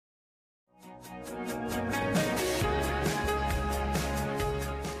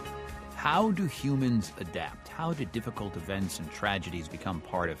How do humans adapt? How do difficult events and tragedies become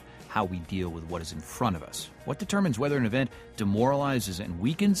part of how we deal with what is in front of us? What determines whether an event demoralizes and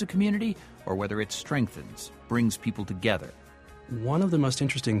weakens a community or whether it strengthens, brings people together? One of the most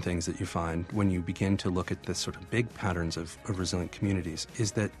interesting things that you find when you begin to look at the sort of big patterns of resilient communities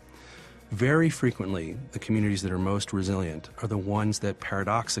is that very frequently the communities that are most resilient are the ones that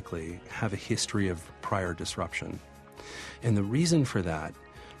paradoxically have a history of prior disruption. And the reason for that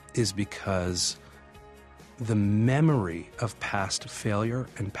is because the memory of past failure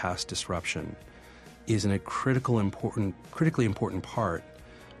and past disruption is a critically important part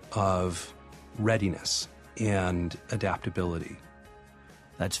of readiness and adaptability.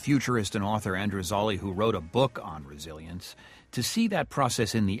 That's futurist and author Andrew Zolli, who wrote a book on resilience. To see that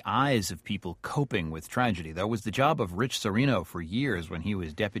process in the eyes of people coping with tragedy, that was the job of Rich Serino for years when he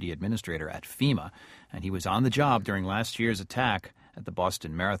was deputy administrator at FEMA, and he was on the job during last year's attack at the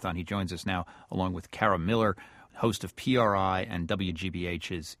Boston Marathon. He joins us now along with Kara Miller, host of PRI and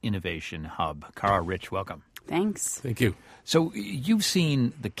WGBH's Innovation Hub. Kara, Rich, welcome. Thanks. Thank you. So you've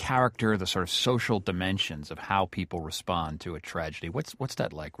seen the character, the sort of social dimensions of how people respond to a tragedy. What's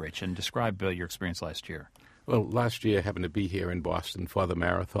that like, Rich? And describe your experience last year. Well, last year I happened to be here in Boston for the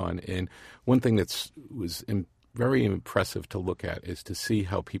marathon, and one thing that was very impressive to look at is to see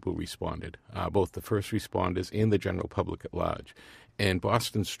how people responded, both the first responders and the general public at large. And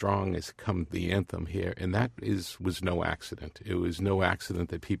Boston Strong has come the anthem here, and that was no accident. It was no accident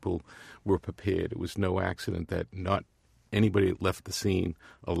that people were prepared. It was no accident that not anybody that left the scene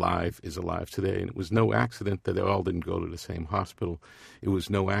alive is alive today. And it was no accident that they all didn't go to the same hospital. It was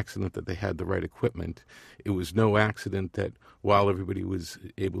no accident that they had the right equipment. It was no accident that while everybody was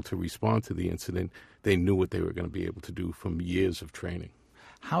able to respond to the incident, they knew what they were going to be able to do from years of training.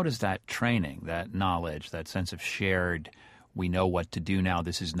 How does that training, that knowledge, that sense of shared, we know what to do now,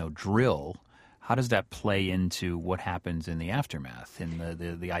 this is no drill, how does that play into what happens in the aftermath,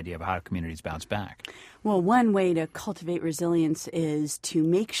 in the idea of how communities bounce back? Well, one way to cultivate resilience is to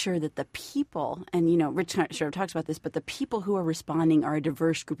make sure that the people, and, Rich sort of talks about this, but the people who are responding are a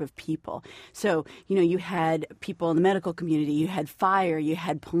diverse group of people. So, you had people in the medical community, you had fire, you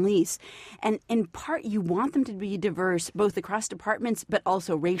had police. And in part, you want them to be diverse, both across departments, but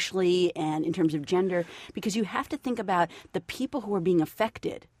also racially and in terms of gender, because you have to think about the people who are being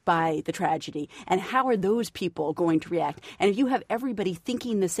affected by the tragedy and how are those people going to react. And if you have everybody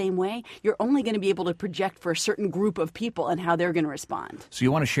thinking the same way, you're only going to be able to project for a certain group of people and how they're going to respond. So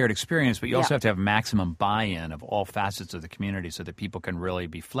you want a shared experience, but you also have to have maximum buy-in of all facets of the community so that people can really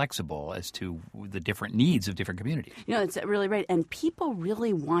be flexible as to the different needs of different communities. That's really right. And people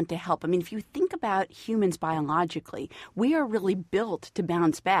really want to help. I mean, if you think about humans biologically, we are really built to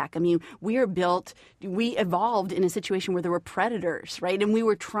bounce back. I mean, we evolved in a situation where there were predators, right? And we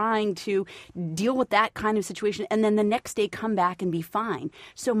were trying to deal with that kind of situation and then the next day come back and be fine.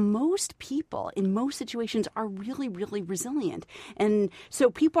 So most people in most situations are really, really resilient. And so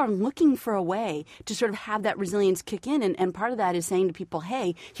people are looking for a way to sort of have that resilience kick in. And part of that is saying to people,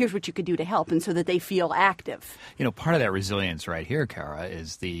 hey, here's what you could do to help, and so that they feel active. Part of that resilience right here, Kara,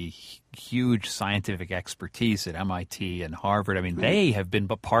 is the huge scientific expertise at MIT and Harvard. I mean, they have been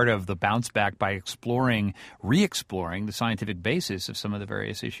part of the bounce back by re-exploring the scientific basis of some of the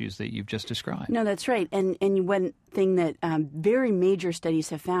various issues that you've just described. No, that's right. And one thing that very major studies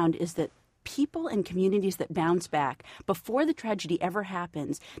have found is that people and communities that bounce back, before the tragedy ever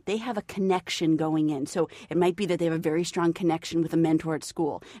happens, they have a connection going in. So it might be that they have a very strong connection with a mentor at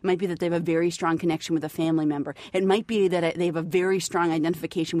school. It might be that they have a very strong connection with a family member. It might be that they have a very strong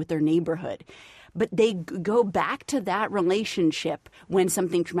identification with their neighborhood. But they go back to that relationship when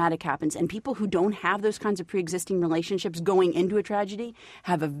something traumatic happens. And people who don't have those kinds of pre-existing relationships going into a tragedy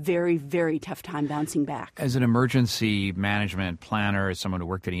have a very, very tough time bouncing back. As an emergency management planner, as someone who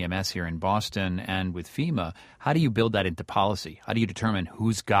worked at EMS here in Boston and with FEMA, how do you build that into policy? How do you determine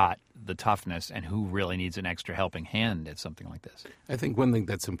who's got the toughness and who really needs an extra helping hand at something like this? I think one thing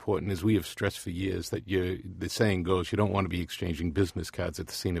that's important is we have stressed for years that the saying goes, you don't want to be exchanging business cards at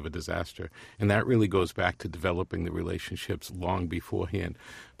the scene of a disaster. And that really goes back to developing the relationships long beforehand.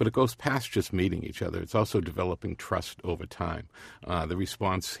 But it goes past just meeting each other. It's also developing trust over time. The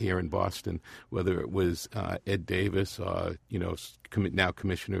response here in Boston, whether it was Ed Davis or, now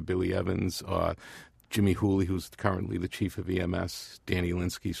Commissioner Billy Evans, or Jimmy Hooley, who's currently the chief of EMS, Danny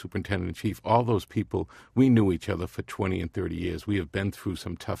Linsky, superintendent-in-chief, all those people, we knew each other for 20 and 30 years. We have been through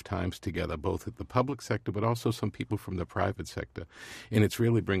some tough times together, both at the public sector, but also some people from the private sector. And it's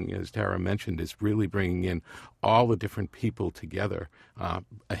really bringing, as Tara mentioned, it's really bringing in all the different people together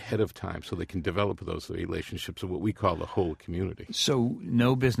ahead of time so they can develop those relationships of what we call the whole community. So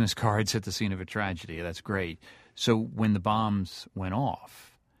no business cards at the scene of a tragedy. That's great. So when the bombs went off,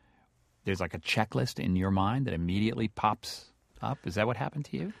 there's like a checklist in your mind that immediately pops up. Is that what happened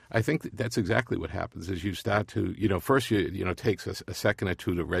to you? I think that's exactly what happens is you start to, first it takes a second or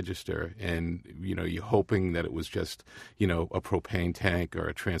two to register, and, you're hoping that it was just, a propane tank or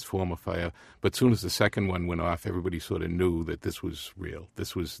a transformer fire. But as soon as the second one went off, everybody sort of knew that this was real.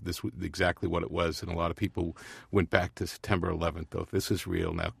 This was exactly what it was. And a lot of people went back to September 11th, though. This is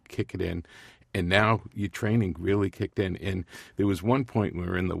real. Now kick it in. And now your training really kicked in. And there was one point when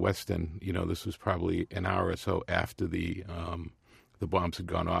we were in the West End, this was probably an hour or so after the bombs had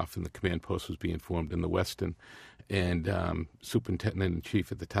gone off and the command post was being formed in the West End. And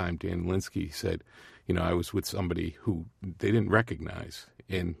superintendent-in-chief at the time, Dan Linsky, said, I was with somebody who they didn't recognize.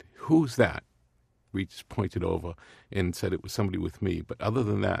 And who's that? We just pointed over and said it was somebody with me. But other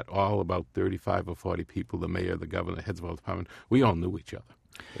than that, all about 35 or 40 people, the mayor, the governor, heads of all department, we all knew each other.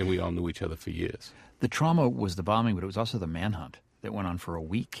 And we all knew each other for years. The trauma was the bombing, but it was also the manhunt that went on for a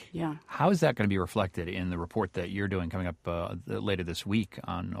week. Yeah. How is that going to be reflected in the report that you're doing coming up later this week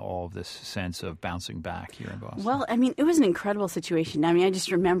on all of this sense of bouncing back here in Boston? Well, it was an incredible situation. I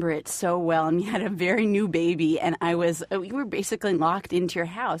just remember it so well. You had a very new baby, and we were basically locked into your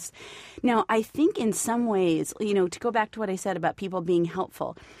house. Now, I think in some ways, to go back to what I said about people being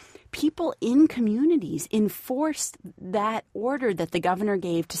helpful, people in communities enforced that order that the governor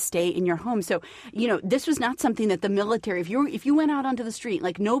gave to stay in your home. So, this was not something that the military, if you went out onto the street,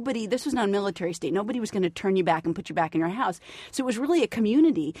 this was not a military state. Nobody was going to turn you back and put you back in your house. So it was really a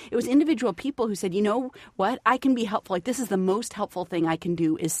community. It was individual people who said, you know what, I can be helpful. This is the most helpful thing I can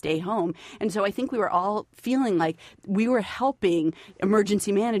do is stay home. And so I think we were all feeling like we were helping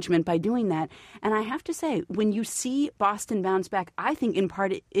emergency management by doing that. And I have to say, when you see Boston bounce back, I think in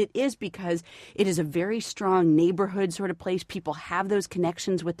part it is because it is a very strong neighborhood sort of place. People have those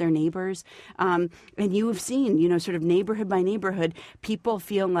connections with their neighbors. And you have seen, sort of neighborhood by neighborhood, people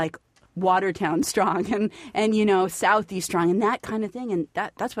feel like Watertown strong and Southeast strong and that kind of thing. And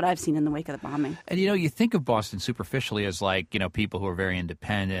that's what I've seen in the wake of the bombing. And, you think of Boston superficially as people who are very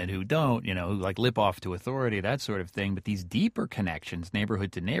independent, who don't, who lip off to authority, that sort of thing. But these deeper connections,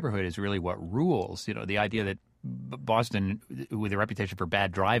 neighborhood to neighborhood, is really what rules. The idea that Boston, with a reputation for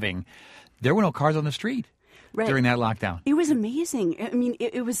bad driving, there were no cars on the street. Right. During that lockdown. It was amazing.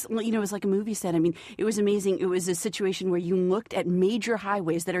 It was, it was like a movie set. It was amazing. It was a situation where you looked at major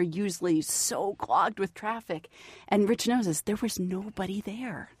highways that are usually so clogged with traffic. And Rich knows this. There was nobody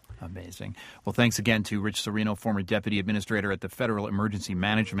there. Amazing. Well, thanks again to Rich Serino, former Deputy Administrator at the Federal Emergency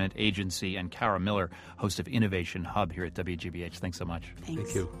Management Agency, and Kara Miller, host of Innovation Hub here at WGBH. Thanks so much. Thanks.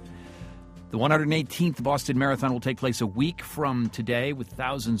 Thank you. The 118th Boston Marathon will take place a week from today with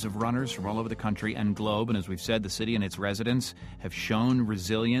thousands of runners from all over the country and globe. And as we've said, the city and its residents have shown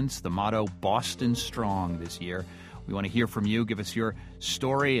resilience, the motto Boston Strong this year. We want to hear from you. Give us your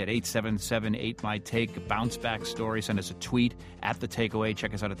story at 877-8MY-TAKE, bounce back story. Send us a tweet at The Takeaway.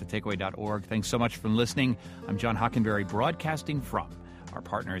 Check us out at thetakeaway.org. Thanks so much for listening. I'm John Hockenberry, broadcasting from our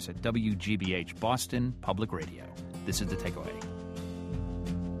partners at WGBH Boston Public Radio. This is The Takeaway.